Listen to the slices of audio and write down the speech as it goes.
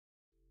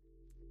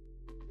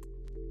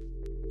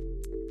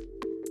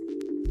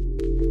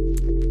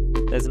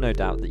There's no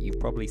doubt that you've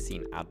probably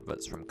seen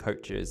adverts from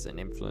coaches and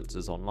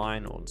influencers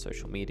online or on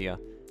social media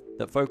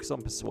that focus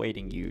on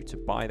persuading you to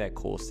buy their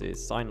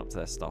courses, sign up to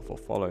their stuff, or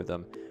follow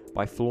them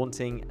by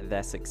flaunting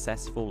their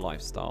successful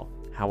lifestyle.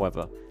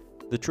 However,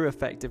 the true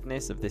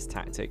effectiveness of this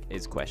tactic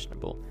is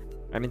questionable.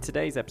 And in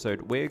today's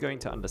episode, we're going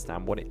to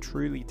understand what it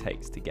truly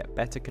takes to get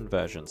better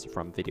conversions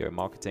from video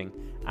marketing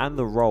and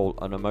the role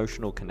an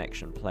emotional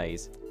connection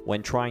plays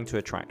when trying to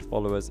attract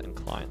followers and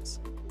clients.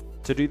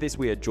 To do this,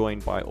 we are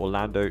joined by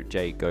Orlando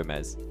J.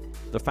 Gomez,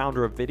 the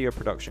founder of video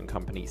production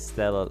company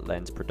Stellar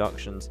Lens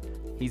Productions.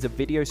 He's a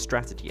video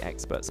strategy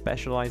expert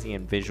specializing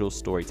in visual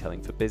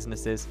storytelling for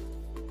businesses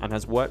and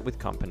has worked with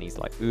companies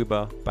like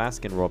Uber,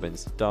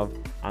 Baskin-Robbins, Dove,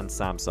 and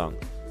Samsung,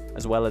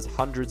 as well as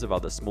hundreds of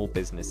other small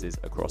businesses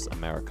across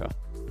America.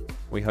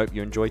 We hope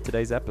you enjoyed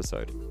today's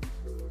episode.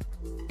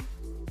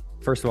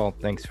 First of all,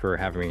 thanks for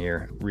having me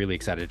here. Really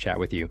excited to chat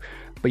with you.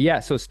 But yeah,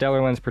 so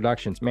Stellar Lens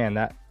Productions,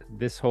 man,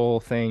 this whole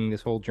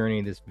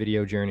journey, this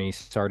video journey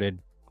started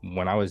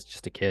when I was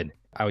just a kid.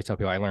 I always tell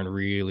people I learned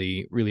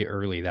really, really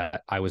early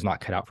that I was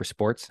not cut out for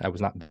sports. I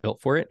was not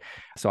built for it.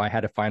 So I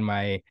had to find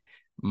my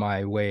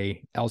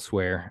way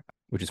elsewhere,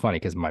 which is funny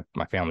because my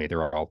family,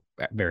 they're all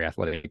very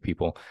athletic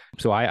people.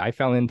 So I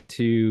fell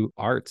into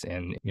arts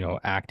and,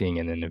 acting,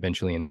 and then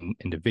eventually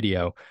into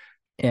video.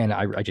 And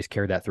I just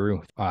carried that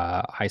through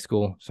high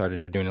school,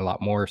 started doing a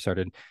lot more,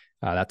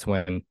 that's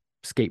when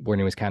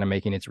skateboarding was kind of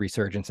making its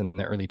resurgence in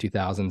the early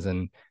 2000s,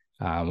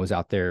 and was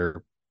out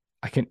there.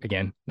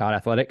 Again, not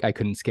athletic. I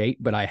couldn't skate,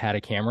 but I had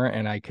a camera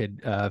and I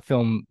could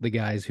film the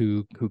guys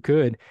who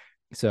could.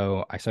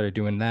 So I started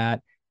doing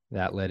that.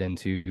 That led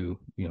into,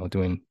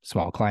 doing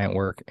small client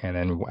work. And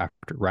then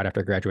right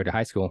after I graduated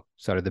high school,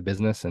 started the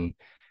business and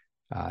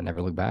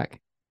never looked back.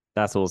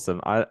 That's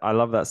awesome. I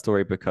love that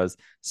story because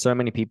so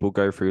many people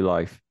go through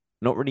life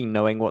not really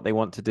knowing what they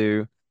want to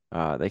do.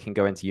 They can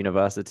go into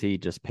university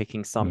just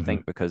picking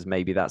something because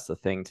maybe that's the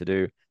thing to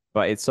do.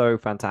 But it's so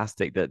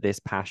fantastic that this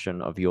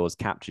passion of yours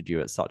captured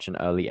you at such an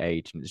early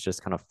age, and it's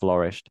just kind of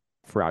flourished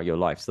throughout your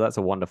life. So that's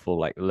a wonderful,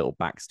 little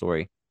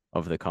backstory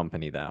of the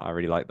company there. I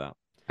really like that.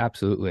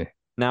 Absolutely.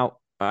 Now,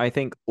 I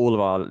think all of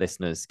our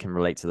listeners can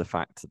relate to the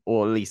fact,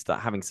 or at least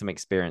that having some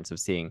experience of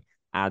seeing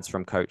ads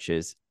from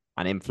coaches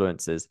and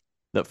influencers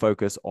that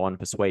focus on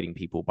persuading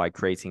people by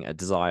creating a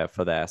desire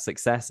for their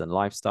success and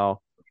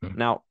lifestyle.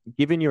 Now,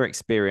 given your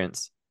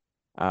experience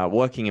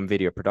working in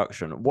video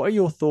production, what are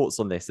your thoughts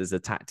on this as a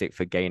tactic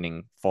for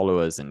gaining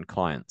followers and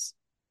clients?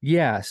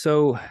 Yeah,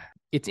 so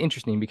it's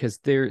interesting because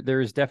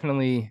there is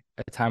definitely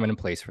a time and a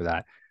place for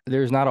that.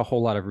 There's not a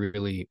whole lot of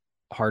really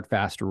hard,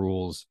 fast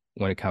rules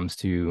when it comes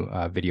to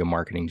video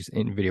marketing, just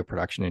in video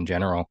production in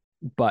general.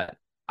 But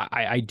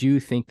I do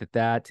think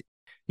that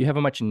you have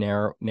a much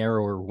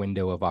narrower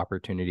window of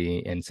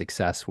opportunity and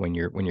success when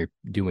you're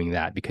doing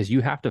that, because you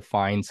have to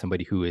find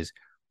somebody who is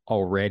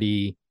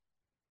already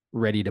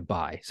ready to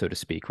buy, so to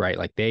speak, right?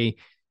 Like they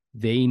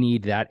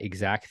need that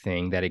exact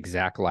thing, that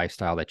exact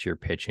lifestyle that you're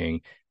pitching,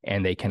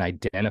 and they can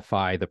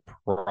identify the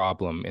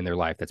problem in their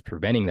life that's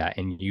preventing that.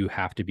 And you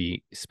have to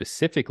be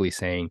specifically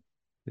saying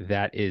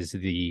that is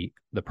the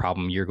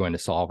problem you're going to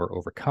solve or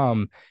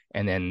overcome.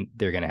 And then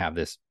they're going to have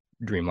this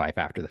dream life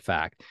after the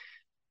fact.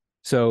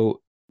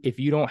 So if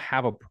you don't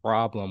have a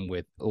problem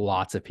with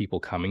lots of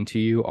people coming to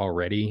you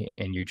already,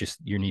 and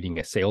you're needing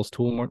a sales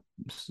tool,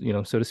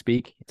 so to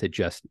speak, to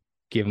just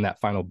give them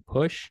that final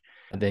push,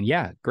 then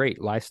yeah,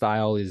 great.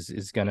 Lifestyle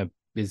is gonna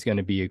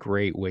be a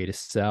great way to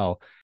sell,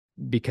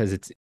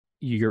 because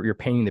you're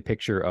painting the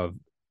picture of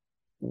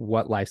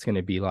what life's going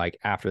to be like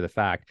after the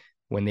fact,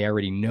 when they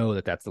already know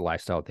that that's the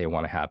lifestyle that they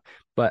want to have.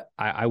 But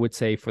I would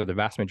say for the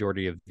vast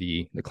majority of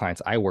the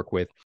clients I work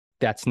with,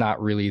 that's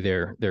not really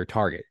their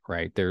target,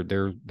 right?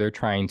 They're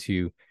trying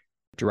to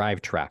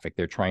drive traffic.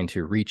 They're trying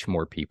to reach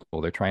more people.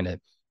 They're trying to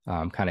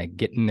kind of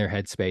get in their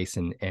headspace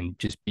and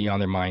just be on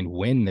their mind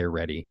when they're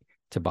ready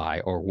to buy,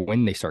 or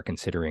when they start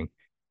considering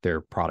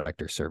their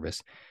product or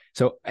service.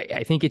 So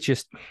I think it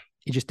just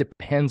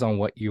depends on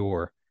what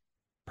your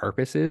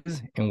purpose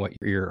is and what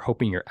you're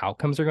hoping your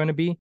outcomes are going to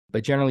be.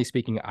 But generally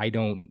speaking, I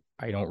don't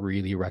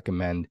really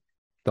recommend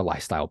the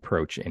lifestyle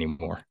approach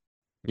anymore.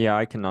 Yeah,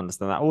 I can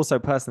understand that. Also,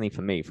 personally,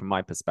 for me, from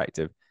my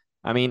perspective,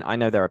 I mean, I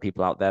know there are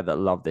people out there that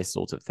love this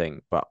sort of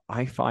thing, but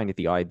I find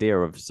the idea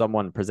of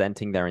someone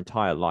presenting their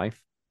entire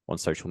life on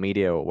social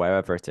media or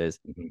wherever it is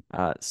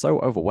so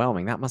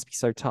overwhelming. That must be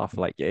so tough.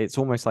 Like, it's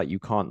almost like you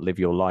can't live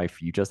your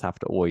life. You just have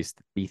to always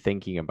be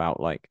thinking about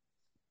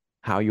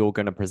how you're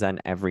going to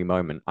present every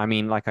moment. I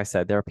mean, like I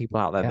said, there are people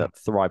out there that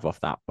thrive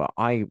off that, but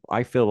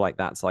I feel like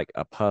that's like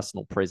a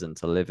personal prison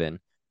to live in,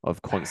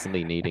 of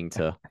constantly needing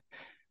to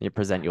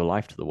present your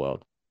life to the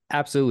world.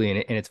 Absolutely.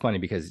 And it's funny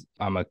because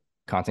I'm a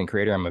content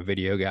creator. I'm a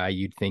video guy.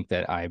 You'd think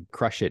that I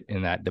crush it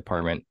in that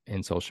department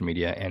in social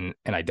media. And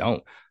I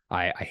don't.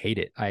 I hate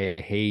it. I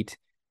hate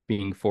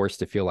being forced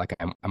to feel like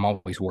I'm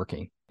always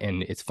working.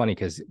 And it's funny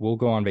because we'll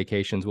go on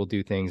vacations, we'll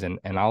do things, and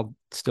I'll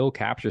still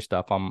capture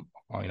stuff on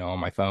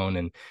my phone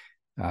and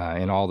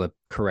in all the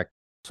correct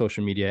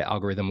social media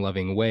algorithm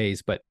loving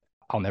ways, but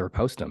I'll never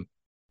post them.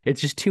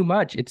 It's just too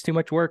much. It's too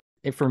much work.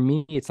 For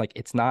me, it's like,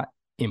 it's not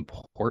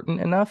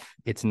important enough.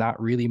 It's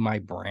not really my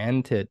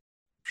brand to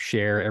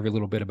share every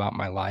little bit about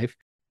my life.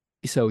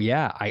 So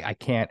yeah, I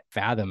can't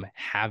fathom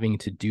having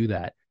to do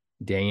that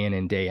day in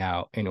and day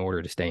out in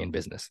order to stay in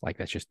business. Like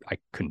that's just, I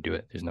couldn't do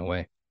it. There's no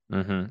way.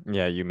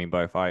 Yeah, you mean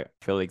both. I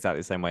feel exactly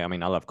the same way. I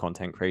mean, I love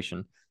content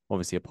creation,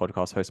 obviously a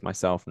podcast host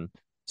myself and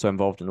so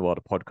involved in the world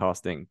of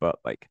podcasting. But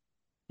like,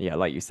 yeah,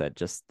 like you said,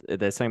 just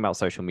there's something about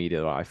social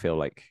media that I feel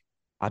like,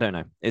 I don't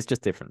know, it's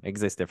just different,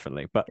 exists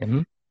differently. But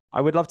Mhm. I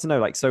would love to know,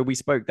 like, so we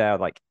spoke there,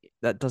 like,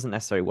 that doesn't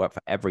necessarily work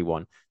for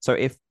everyone. So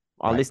if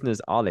our Right.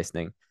 listeners are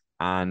listening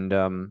and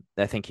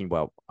they're thinking,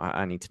 well,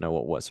 I need to know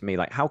what works for me,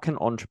 like, how can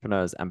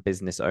entrepreneurs and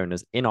business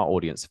owners in our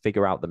audience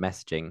figure out the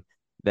messaging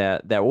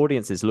their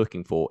audience is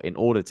looking for in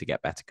order to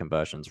get better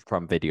conversions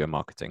from video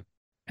marketing?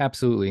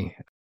 Absolutely.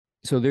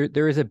 So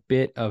there is a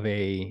bit of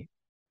a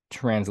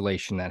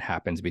translation that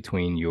happens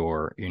between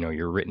your,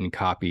 your written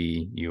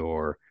copy,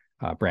 your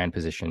brand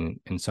position,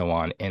 and so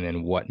on, and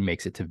then what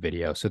makes it to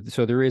video. So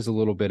there is a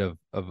little bit of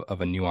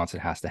a nuance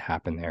that has to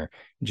happen there,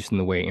 just in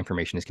the way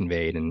information is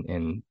conveyed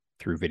and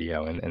through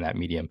video and that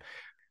medium.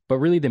 But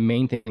really, the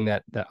main thing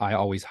that I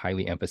always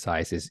highly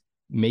emphasize is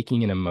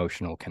making an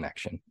emotional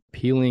connection,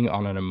 appealing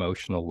on an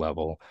emotional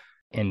level,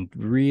 and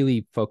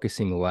really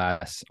focusing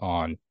less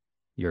on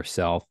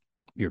yourself,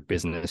 your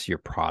business, your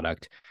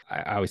product.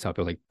 I always tell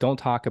people, like, don't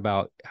talk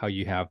about how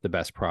you have the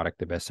best product,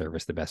 the best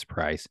service, the best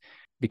price,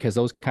 because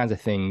those kinds of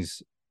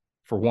things,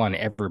 for one,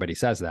 everybody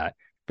says that,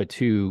 but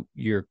two,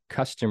 your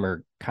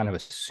customer kind of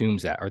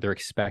assumes that, or they're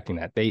expecting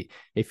that.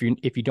 If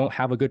you don't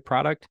have a good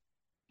product,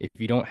 if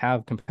you don't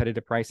have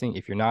competitive pricing,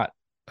 if you're not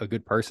a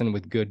good person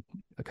with good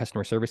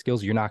customer service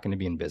skills, you're not going to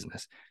be in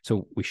business.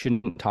 So we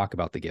shouldn't talk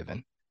about the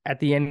given. At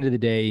the end of the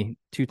day,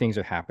 two things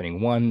are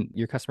happening. One,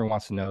 your customer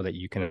wants to know that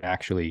you can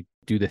actually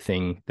do the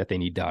thing that they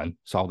need done,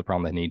 solve the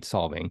problem they need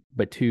solving.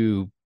 But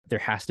two, there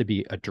has to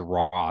be a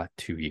draw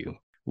to you.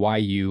 Why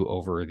you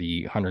over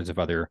the hundreds of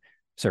other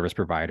service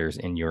providers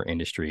in your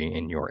industry,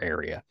 in your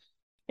area?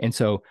 And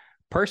so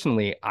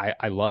personally,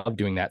 I love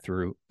doing that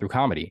through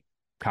comedy.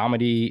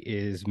 Comedy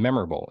is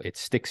memorable. It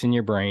sticks in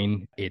your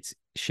brain. It's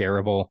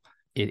shareable.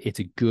 It's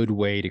a good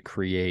way to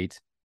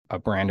create a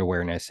brand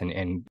awareness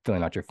and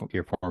filling out your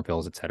form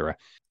fills, et cetera.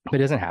 But it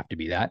doesn't have to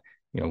be that.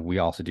 We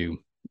also do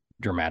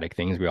dramatic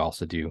things. We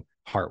also do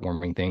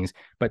heartwarming things.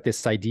 But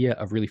this idea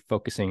of really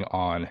focusing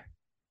on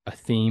a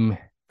theme,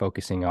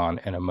 focusing on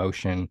an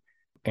emotion,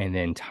 and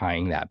then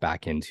tying that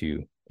back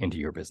into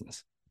your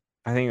business.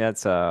 I think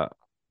that's a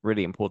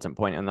really important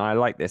point, and I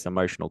like this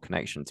emotional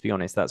connection. To be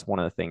honest, that's one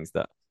of the things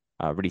that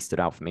really stood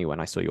out for me when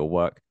I saw your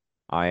work.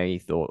 I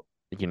thought,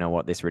 you know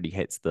what, this really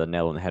hits the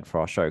nail on the head for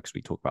our show because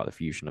we talk about the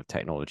fusion of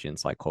technology and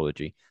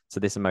psychology. So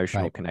this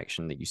emotional Right.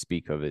 connection that you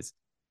speak of is,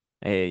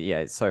 yeah,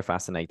 it's so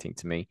fascinating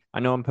to me. I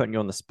know I'm putting you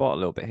on the spot a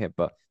little bit here,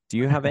 but do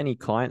you have any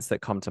clients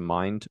that come to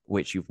mind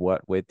which you've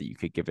worked with that you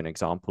could give an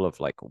example of,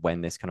 like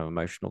when this kind of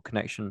emotional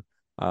connection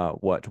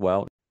worked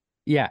well?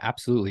 Yeah,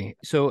 absolutely.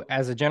 So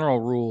as a general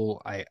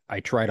rule, I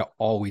try to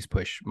always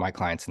push my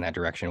clients in that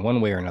direction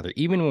one way or another,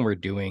 even when we're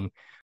doing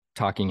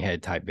talking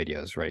head type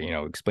videos, right?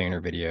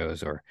 Explainer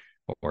videos or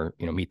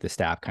meet the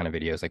staff kind of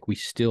videos. Like we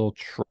still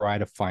try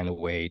to find a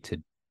way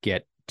to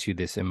get to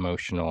this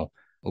emotional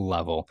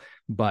level.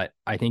 But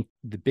I think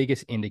the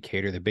biggest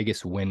indicator, the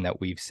biggest win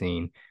that we've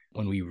seen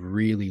when we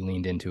really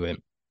leaned into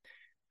it,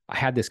 I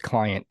had this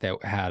client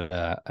that had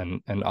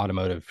an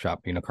automotive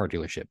shop, car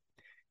dealership.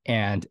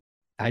 And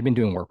I'd been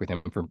doing work with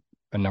him for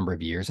a number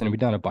of years, and we've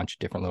done a bunch of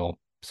different little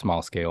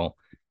small scale,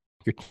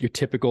 your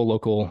typical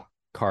local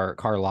car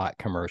lot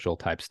commercial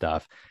type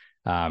stuff.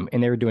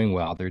 And they were doing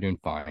well. They were doing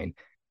fine.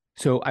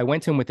 So I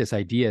went to him with this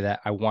idea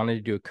that I wanted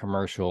to do a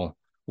commercial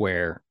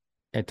where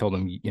I told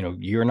him,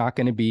 you're not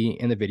going to be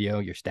in the video.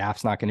 Your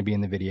staff's not going to be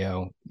in the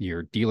video.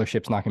 Your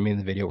dealership's not going to be in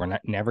the video. We're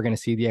never going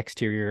to see the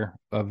exterior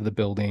of the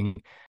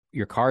building.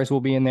 Your cars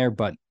will be in there,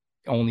 but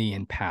only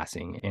in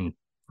passing, in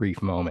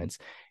brief moments.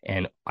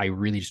 And I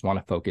really just want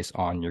to focus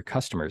on your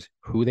customers,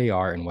 who they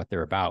are and what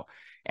they're about.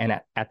 And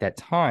at that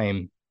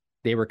time,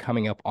 they were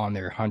coming up on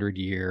their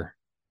 100-year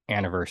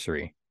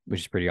anniversary,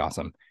 which is pretty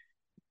awesome.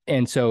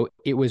 And so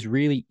it was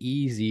really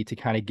easy to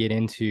kind of get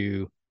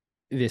into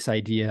this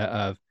idea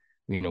of,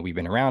 we've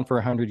been around for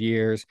 100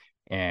 years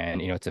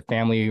and, it's a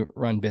family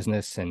run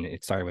business and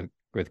it started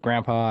with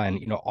grandpa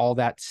and, all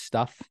that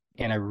stuff.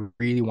 And I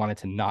really wanted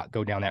to not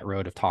go down that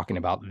road of talking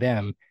about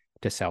them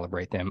to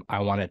celebrate them. I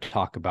wanted to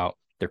talk about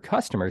their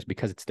customers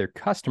because it's their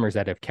customers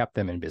that have kept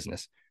them in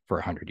business for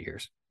 100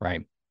 years,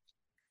 right?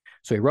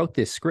 So he wrote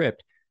this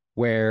script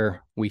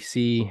where we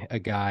see a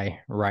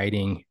guy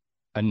writing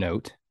a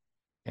note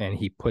and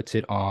he puts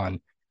it on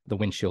the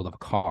windshield of a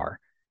car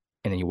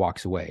and then he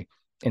walks away.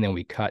 And then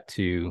we cut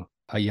to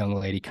a young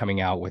lady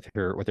coming out with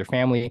her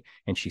family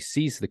and she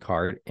sees the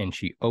card and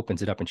she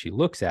opens it up and she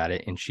looks at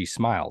it and she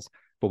smiles,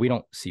 but we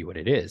don't see what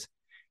it is.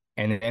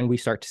 And then we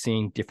start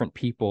seeing different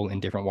people in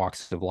different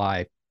walks of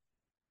life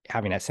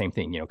having that same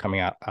thing, coming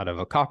out of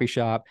a coffee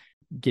shop,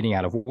 getting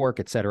out of work,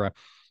 etc.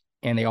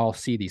 and they all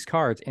see these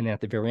cards. And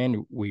at the very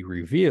end, we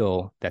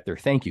reveal that they're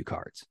thank you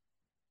cards.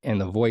 And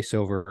the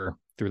voiceover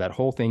through that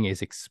whole thing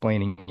is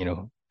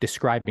explaining,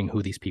 describing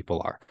who these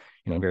people are,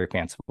 in very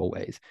fanciful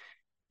ways.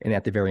 And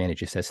at the very end, it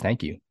just says,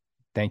 thank you.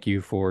 Thank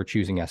you for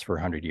choosing us for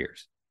 100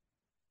 years.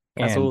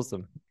 That's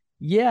awesome.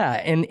 Yeah.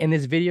 And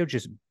this video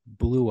just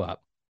blew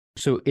up.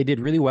 So it did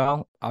really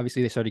well.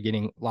 Obviously, they started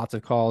getting lots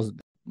of calls,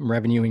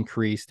 revenue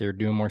increased, they're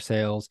doing more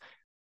sales.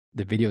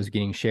 The video is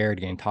getting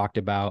shared, getting talked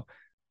about.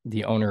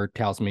 The owner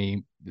tells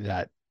me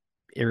that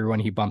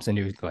everyone he bumps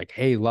into is like,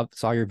 hey,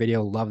 saw your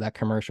video, love that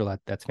commercial.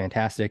 That's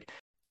fantastic.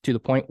 To the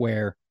point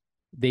where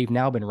they've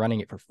now been running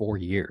it for 4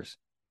 years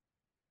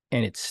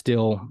and it's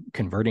still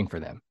converting for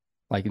them.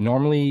 Like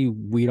normally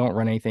we don't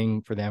run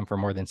anything for them for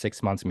more than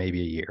 6 months,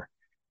 maybe a year.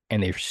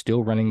 And they're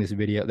still running this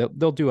video.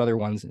 They'll do other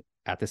ones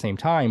at the same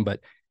time, but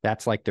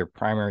that's like their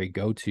primary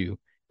go-to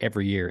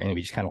every year. And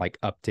we just kind of like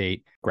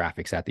update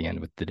graphics at the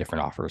end with the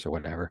different offers or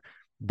whatever.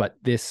 But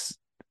this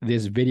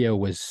video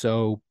was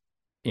so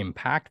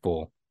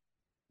impactful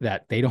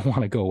that they don't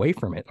want to go away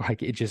from it.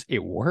 Like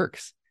it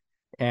works.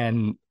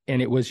 And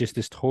it was just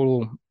this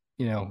total,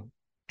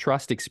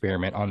 trust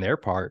experiment on their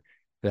part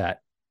that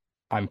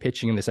I'm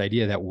pitching in this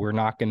idea that we're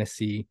not going to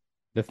see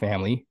the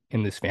family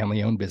in this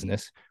family-owned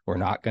business. We're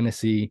not going to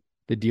see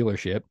the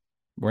dealership.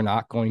 We're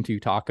not going to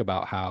talk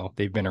about how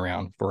they've been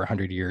around for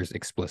 100 years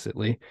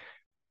explicitly.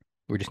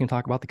 We're just going to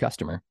talk about the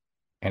customer.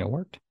 And it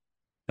worked.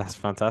 That's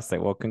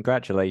fantastic. Well,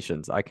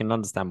 congratulations. I can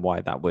understand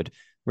why that would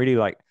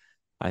really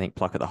I think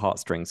pluck at the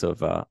heartstrings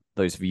of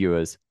those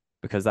viewers,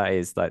 because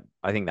I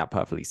think that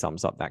perfectly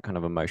sums up that kind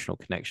of emotional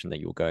connection that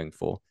you're going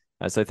for.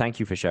 So thank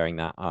you for sharing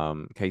that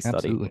case study.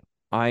 Absolutely.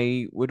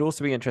 I would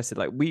also be interested,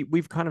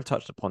 we've kind of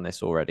touched upon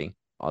this already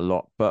a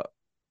lot, but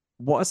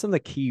what are some of the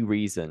key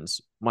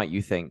reasons might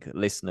you think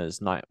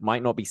listeners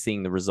might not be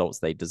seeing the results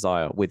they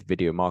desire with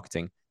video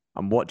marketing?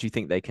 And what do you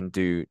think they can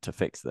do to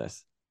fix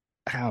this?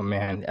 Oh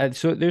man.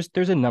 So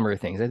there's a number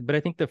of things, but I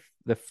think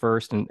the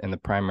first and the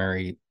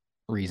primary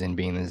reason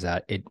being is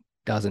that it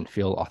doesn't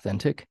feel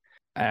authentic.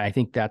 And I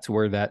think that's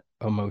where that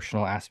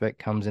emotional aspect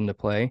comes into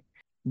play.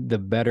 The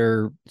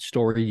better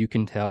story you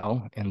can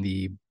tell and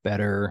the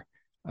better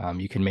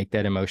you can make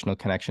that emotional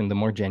connection, the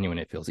more genuine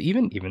it feels,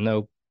 even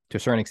though to a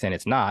certain extent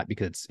it's not,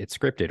 because it's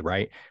scripted,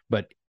 right?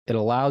 But it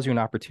allows you an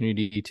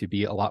opportunity to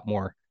be a lot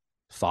more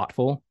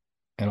thoughtful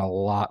and a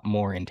lot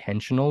more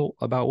intentional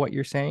about what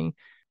you're saying.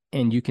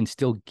 And you can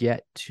still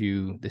get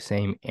to the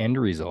same end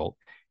result,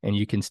 and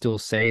you can still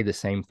say the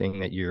same thing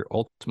that you're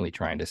ultimately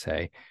trying to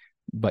say,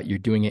 but you're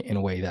doing it in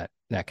a way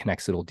that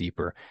connects a little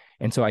deeper.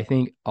 And so I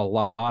think a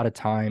lot of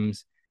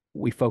times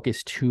we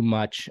focus too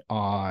much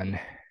on,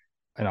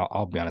 and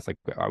I'll be honest,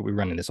 we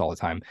run into this all the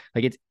time.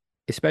 Like it's,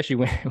 especially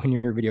when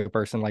you're a video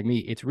person like me,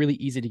 it's really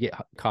easy to get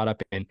caught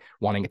up in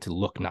wanting it to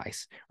look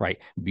nice, right?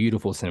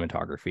 Beautiful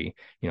cinematography,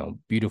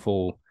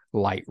 beautiful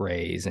light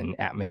rays and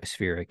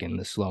atmospheric and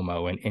the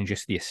slow-mo and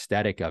just the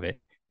aesthetic of it.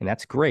 And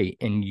that's great.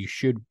 And you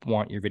should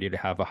want your video to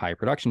have a high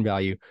production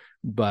value,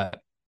 but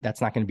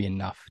that's not going to be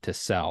enough to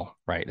sell,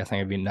 right? That's not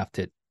going to be enough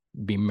to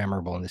be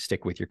memorable and to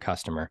stick with your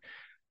customer.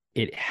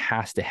 It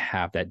has to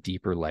have that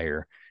deeper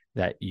layer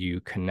that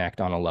you connect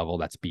on a level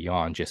that's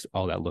beyond just,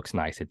 oh, that looks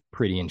nice, it's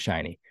pretty and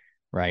shiny,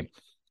 right?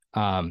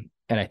 And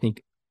I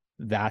think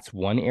that's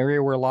one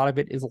area where a lot of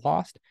it is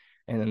lost.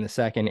 And then the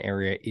second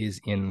area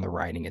is in the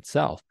writing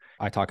itself.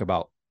 I talk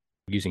about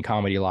using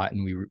comedy a lot,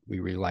 and we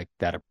really like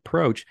that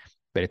approach,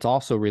 but it's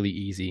also really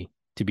easy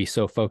to be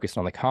so focused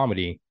on the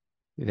comedy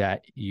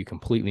that you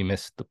completely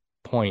miss the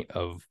point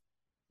of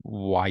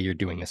why you're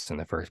doing this in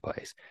the first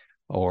place,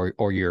 or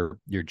your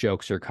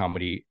jokes or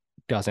comedy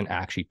doesn't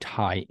actually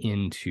tie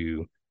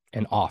into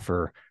an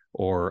offer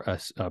or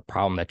a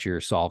problem that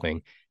you're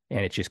solving,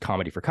 and it's just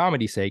comedy for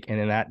comedy's sake, and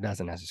then that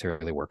doesn't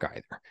necessarily work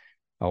either,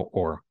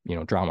 or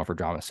drama for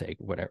drama's sake,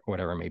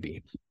 whatever it may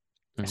be.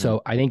 Mm-hmm.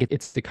 So I think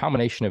it's the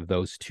combination of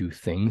those two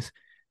things.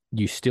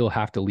 You still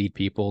have to lead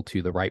people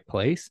to the right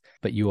place,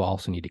 but you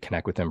also need to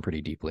connect with them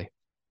pretty deeply.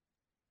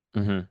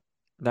 Mm-hmm.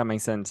 That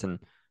makes sense. And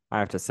I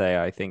have to say,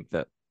 I think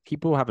that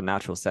people have a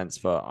natural sense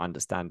for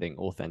understanding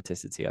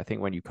authenticity. I think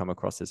when you come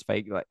across as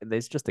fake,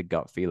 there's just a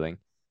gut feeling.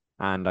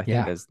 And I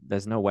think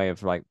there's no way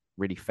of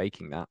really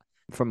faking that,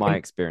 from my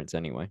experience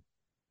anyway.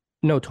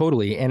 No,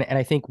 totally. And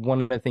I think one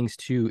of the things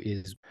too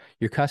is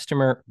your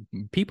customer,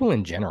 people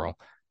in general,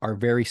 are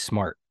very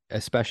smart,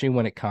 especially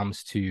when it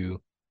comes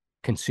to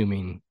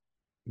consuming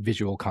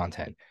visual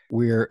content.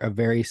 We're a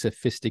very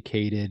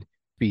sophisticated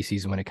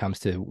species when it comes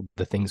to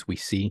the things we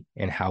see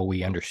and how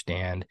we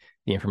understand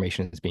the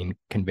information that's being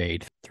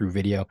conveyed through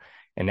video.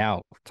 And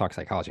now talk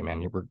psychology,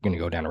 man, we're going to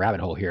go down a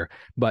rabbit hole here.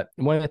 But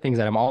one of the things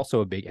that I'm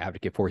also a big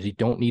advocate for is you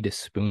don't need to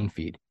spoon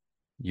feed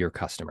your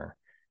customer.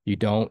 You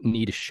don't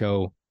need to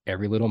show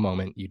every little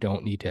moment. You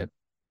don't need to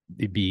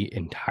be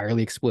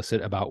entirely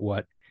explicit about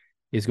what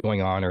is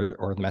going on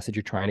or the message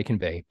you're trying to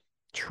convey.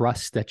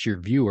 Trust that your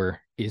viewer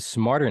is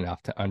smart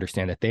enough to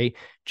understand that they,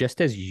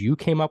 just as you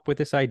came up with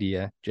this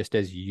idea, just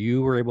as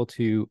you were able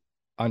to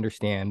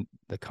understand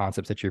the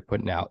concepts that you're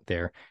putting out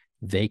there,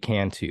 they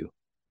can too.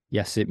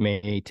 Yes, it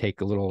may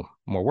take a little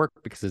more work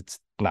because it's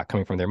not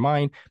coming from their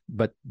mind,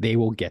 but they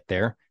will get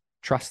there.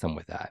 Trust them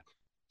with that.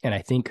 And I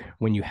think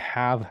when you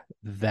have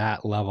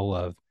that level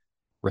of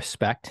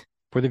respect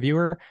for the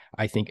viewer,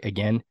 I think,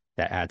 again,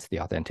 that adds to the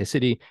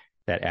authenticity,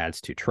 that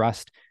adds to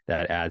trust,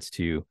 that adds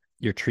to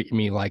you're treating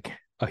me like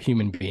a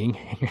human being.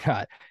 You're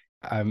not,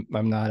 I'm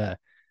not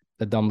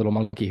a dumb little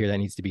monkey here that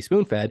needs to be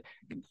spoon fed.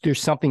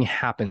 There's something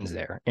happens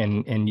there.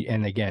 And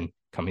again,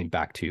 coming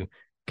back to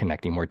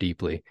connecting more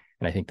deeply.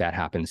 And I think that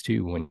happens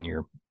too when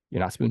you're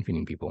not spoon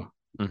feeding people.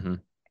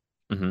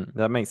 Mm-hmm.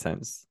 That makes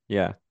sense.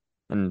 Yeah.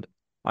 And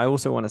I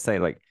also want to say,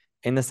 like,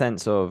 in the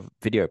sense of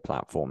video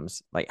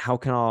platforms, like, how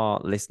can our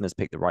listeners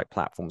pick the right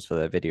platforms for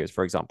their videos?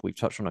 For example, we've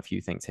touched on a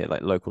few things here,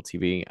 like local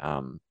TV,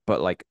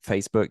 but like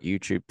Facebook,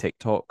 YouTube,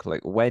 TikTok,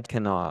 like, where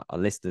can our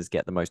listeners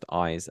get the most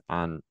eyes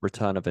and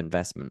return of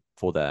investment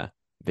for their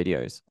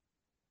videos?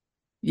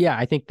 Yeah,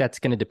 I think that's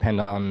going to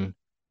depend on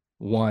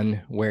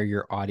one, where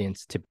your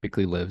audience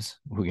typically lives,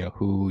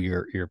 who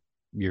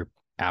your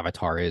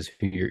avatar is,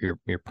 who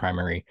your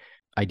primary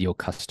ideal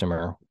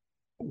customer,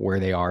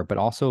 where they are, but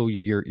also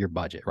your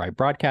budget, right?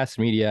 Broadcast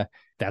media,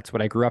 that's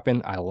what I grew up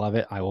in. I love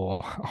it. I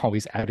will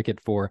always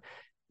advocate for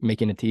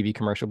making a TV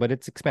commercial, but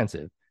it's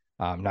expensive.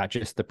 Not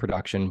just the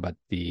production, but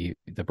the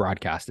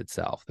broadcast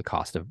itself, the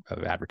cost of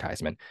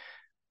advertisement.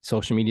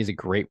 Social media is a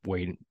great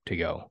way to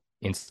go.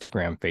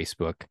 Instagram,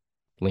 Facebook,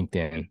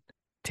 LinkedIn,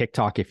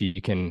 TikTok, if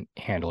you can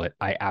handle it.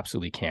 I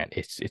absolutely can't.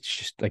 It's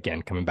just,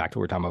 again, coming back to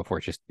what we were talking about before,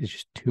 it's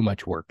just too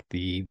much work.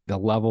 The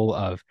level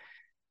of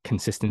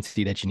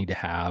consistency that you need to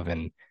have,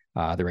 and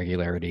the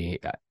regularity,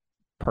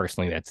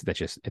 personally, that's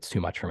just, it's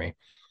too much for me.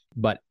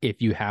 But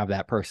if you have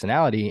that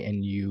personality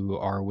and you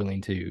are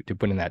willing to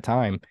put in that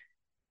time,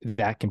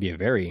 that can be a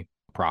very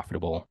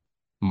profitable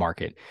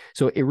market.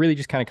 So it really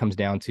just kind of comes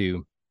down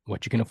to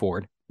what you can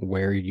afford,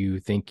 where you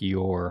think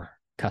your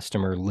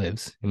customer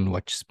lives, and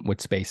what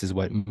spaces,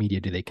 what media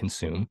do they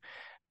consume,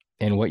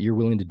 and what you're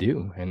willing to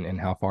do, and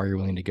how far you're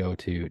willing to go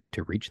to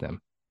reach them.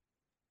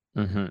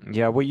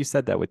 Yeah, what you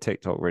said there with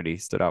TikTok really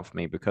stood out for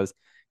me, because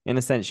in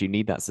a sense you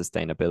need that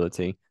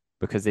sustainability,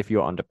 because if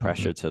you're under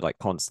pressure to like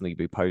constantly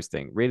be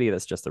posting, really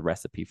that's just a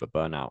recipe for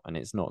burnout, and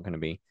it's not going to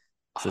be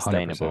 100%.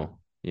 sustainable.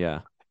 Yeah.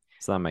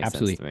 So that makes sense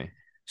Absolutely. to me.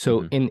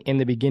 So in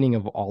the beginning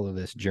of all of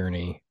this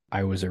journey,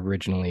 I was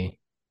originally,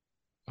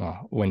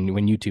 when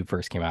YouTube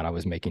first came out, I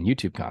was making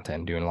YouTube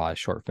content, doing a lot of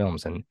short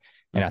films, and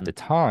at hmm the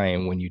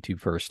time when YouTube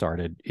first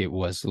started, it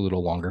was a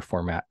little longer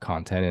format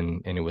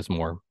content, and it was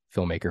more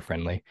filmmaker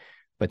friendly.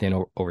 But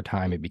then over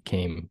time, it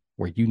became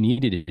where you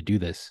needed to do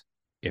this,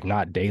 if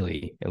not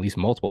daily, at least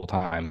multiple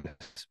times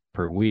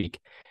per week.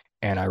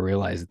 And I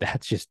realized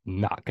that's just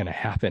not going to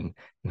happen,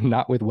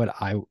 not with what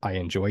I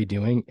enjoy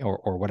doing,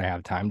 or what I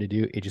have time to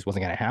do. It just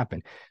wasn't going to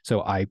happen.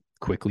 So I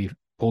quickly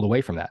pulled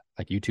away from that.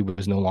 Like, YouTube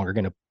was no longer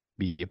going to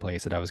be a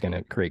place that I was going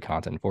to create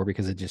content for,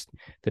 because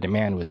the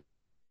demand was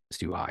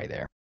too high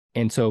there.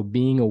 And so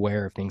being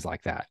aware of things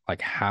like that,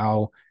 like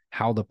how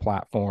the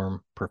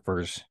platform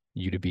prefers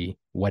you to be,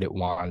 what it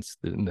wants,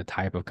 the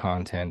type of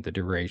content, the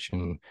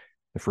duration,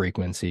 the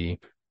frequency,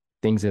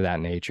 things of that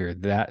nature,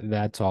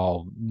 that's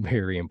all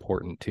very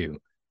important too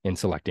in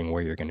selecting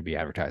where you're going to be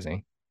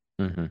advertising.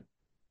 hmm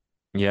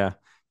Yeah.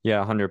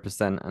 Yeah,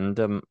 100%.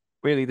 And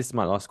really, this is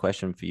my last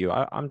question for you.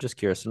 I'm just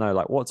curious to know,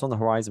 like, what's on the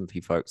horizon for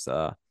you folks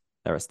there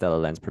at Stellar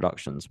Lens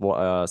Productions? What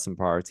are some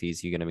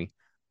priorities you're going to be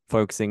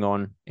focusing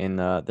on in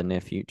the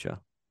near future?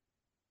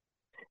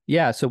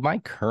 Yeah, so my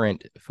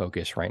current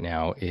focus right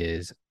now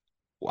is,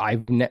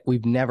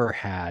 we've never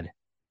had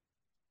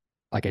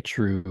like a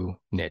true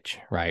niche,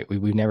 right?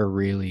 We've never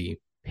really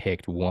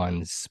picked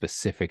one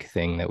specific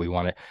thing that we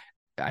wanted.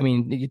 I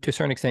mean, to a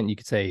certain extent, you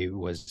could say it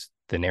was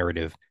the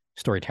narrative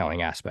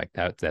storytelling aspect.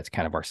 That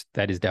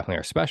is definitely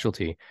our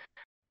specialty,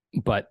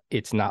 but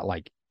it's not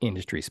like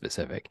industry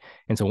specific.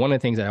 And so one of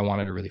the things that I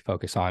wanted to really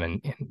focus on,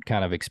 and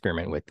kind of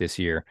experiment with this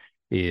year,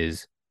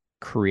 is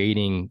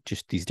creating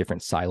just these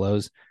different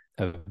silos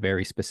of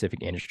very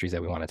specific industries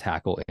that we want to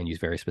tackle and use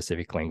very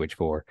specific language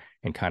for,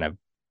 and kind of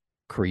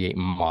create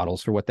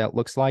models for what that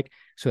looks like.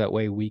 So that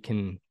way we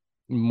can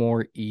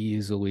more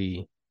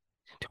easily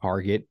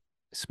target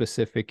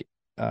specific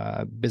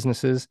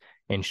businesses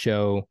and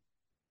show,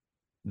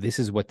 this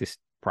is what this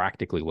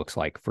practically looks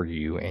like for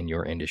you and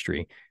your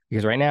industry.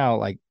 Because right now,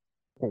 like,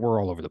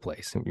 we're all over the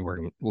place. We work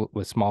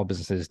with small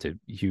businesses to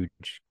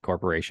huge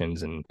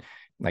corporations, and,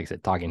 like I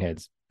said, talking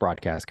heads,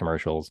 broadcast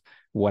commercials,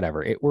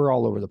 whatever. We're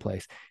all over the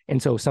place.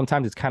 And so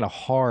sometimes it's kind of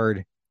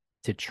hard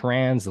to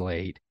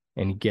translate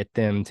and get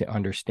them to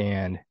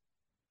understand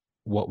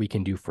what we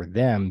can do for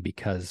them,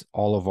 because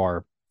all of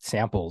our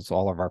samples,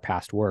 all of our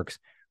past works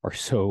are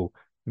so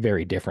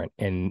very different,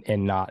 and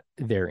not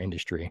their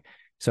industry.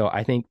 So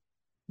I think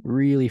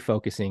really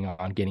focusing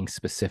on getting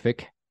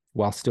specific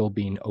while still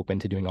being open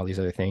to doing all these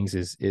other things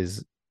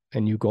is a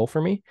new goal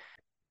for me.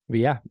 But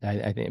yeah,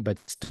 I think, but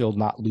still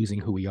not losing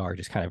who we are,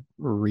 just kind of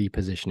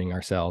repositioning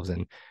ourselves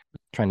and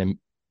trying to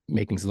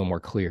make things a little more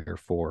clear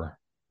for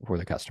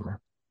the customer.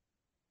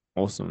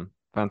 Awesome.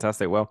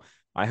 Fantastic. Well,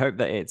 I hope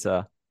that it's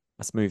a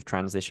a smooth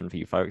transition for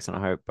you folks, and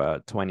I hope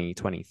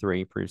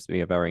 2023 proves to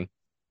be a very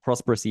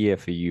prosperous year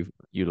for you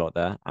lot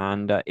there.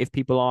 And if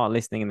people are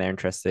listening and they're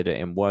interested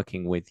in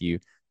working with you,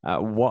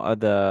 what are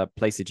the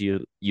places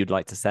you'd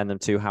like to send them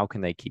to? How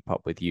can they keep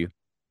up with you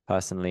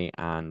personally?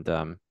 And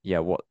yeah,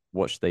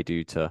 what should they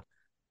do to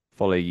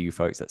follow you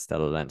folks at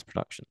Stellar Lens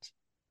Productions?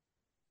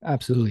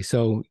 Absolutely.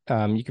 So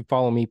you can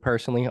follow me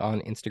personally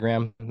on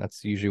Instagram.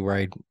 That's usually where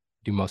I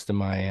do most of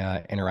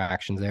my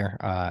interactions there.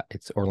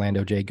 It's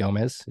Orlando J.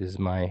 Gomez is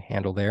my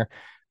handle there.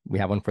 We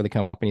have one for the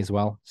company as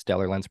well,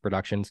 Stellar Lens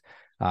Productions.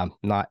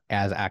 Not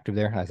as active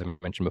there, as I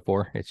mentioned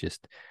before. It's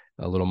just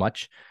a little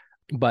much.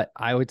 But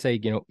I would say,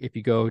 if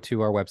you go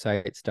to our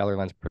website,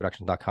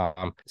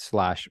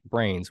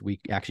 stellarlensproductions.com/brains, we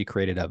actually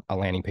created a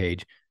landing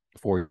page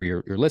for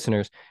your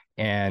listeners.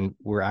 And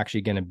we're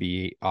actually going to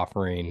be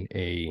offering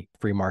a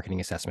free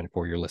marketing assessment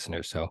for your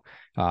listeners. So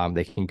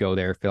they can go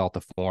there, fill out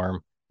the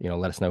form,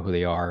 let us know who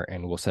they are,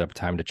 and we'll set up a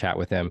time to chat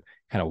with them,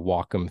 kind of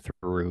walk them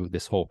through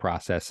this whole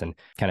process and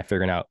kind of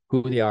figuring out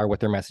who they are, what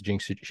their messaging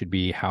should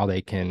be, how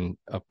they can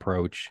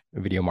approach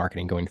video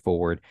marketing going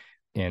forward.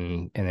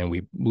 And then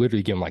we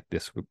literally give them like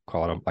this, we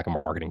call it like a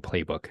marketing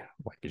playbook.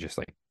 Like it's just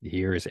like,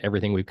 here's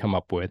everything we've come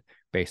up with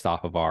based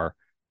off of our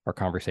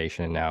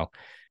conversation, and now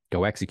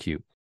go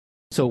execute.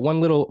 So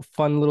one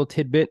fun little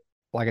tidbit,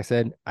 like I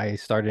said, I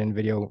started in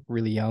video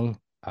really young.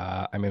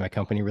 I made my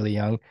company really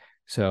young.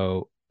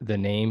 So the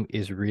name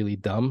is really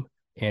dumb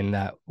in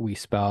that we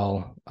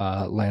spell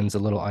lens a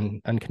little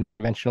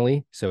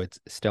unconventionally. So it's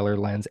Stellar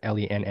Lens,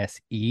 Lense.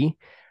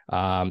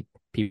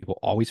 People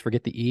always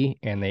forget the E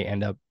and they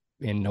end up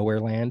in nowhere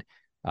land.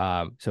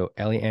 So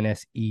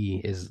Lense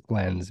is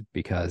lens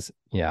because,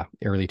 yeah,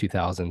 early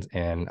 2000s,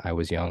 and I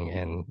was young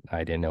and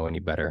I didn't know any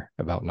better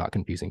about not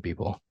confusing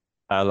people.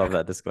 I love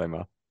that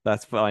disclaimer.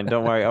 That's fine.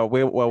 Don't worry.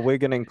 We're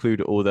going to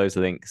include all those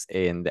links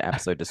in the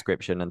episode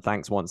description. And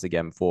thanks once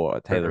again for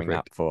tailoring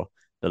that for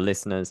the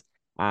listeners.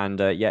 And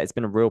yeah, it's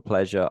been a real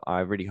pleasure. I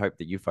really hope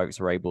that you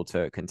folks are able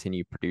to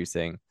continue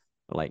producing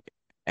like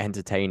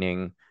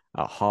entertaining,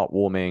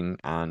 heartwarming,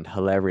 and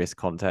hilarious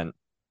content.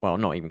 Well,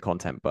 not even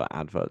content, but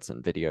adverts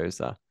and videos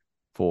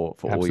for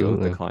all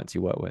the clients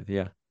you work with.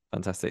 Yeah,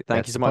 fantastic.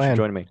 Thank you so much for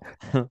joining me.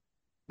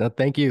 No,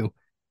 thank you.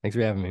 Thanks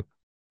for having me.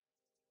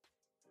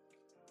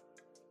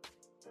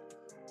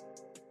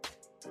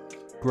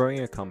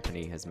 Growing a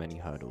company has many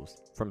hurdles,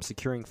 from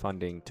securing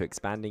funding to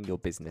expanding your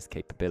business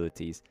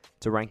capabilities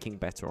to ranking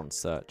better on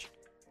search.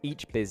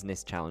 Each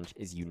business challenge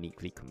is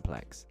uniquely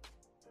complex.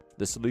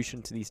 The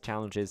solution to these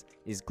challenges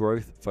is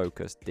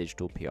growth-focused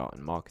digital PR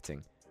and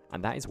marketing,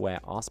 and that is where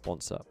our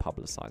sponsor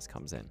Publicize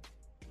comes in.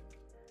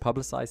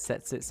 Publicize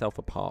sets itself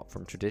apart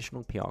from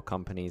traditional PR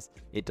companies.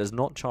 It does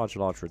not charge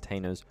large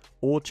retainers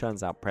or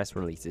churns out press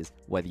releases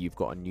whether you've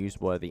got a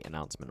newsworthy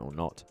announcement or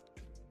not.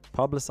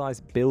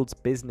 Publicize builds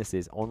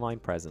businesses' online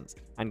presence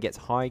and gets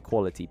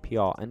high-quality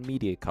PR and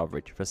media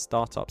coverage for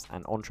startups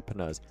and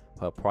entrepreneurs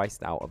who are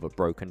priced out of a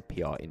broken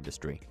PR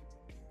industry.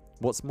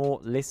 What's more,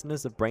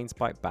 listeners of Brains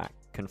Bite Back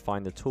can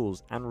find the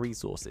tools and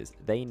resources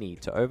they need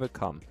to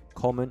overcome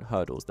common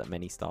hurdles that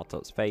many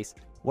startups face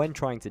when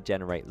trying to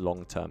generate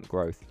long-term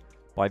growth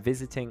by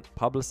visiting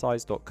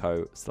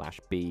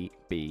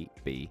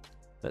publicize.co/BBB.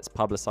 That's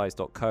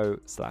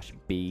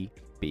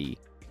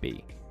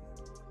publicize.co/BBB.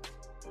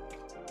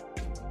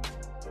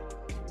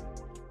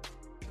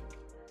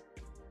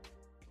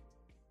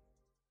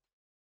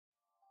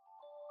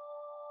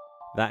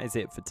 That is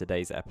it for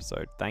today's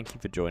episode. Thank you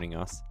for joining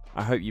us.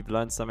 I hope you've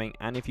learned something,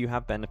 and if you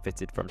have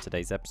benefited from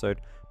today's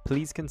episode,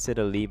 please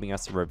consider leaving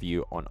us a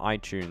review on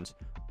iTunes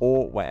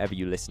or wherever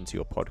you listen to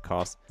your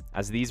podcast,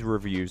 as these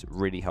reviews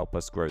really help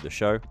us grow the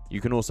show.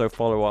 You can also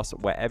follow us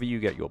wherever you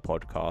get your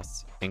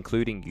podcasts,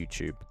 including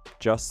YouTube.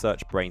 Just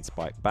search Brains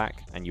Bite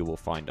Back and you will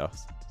find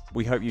us.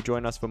 We hope you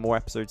join us for more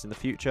episodes in the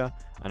future,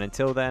 and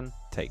until then,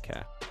 take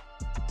care.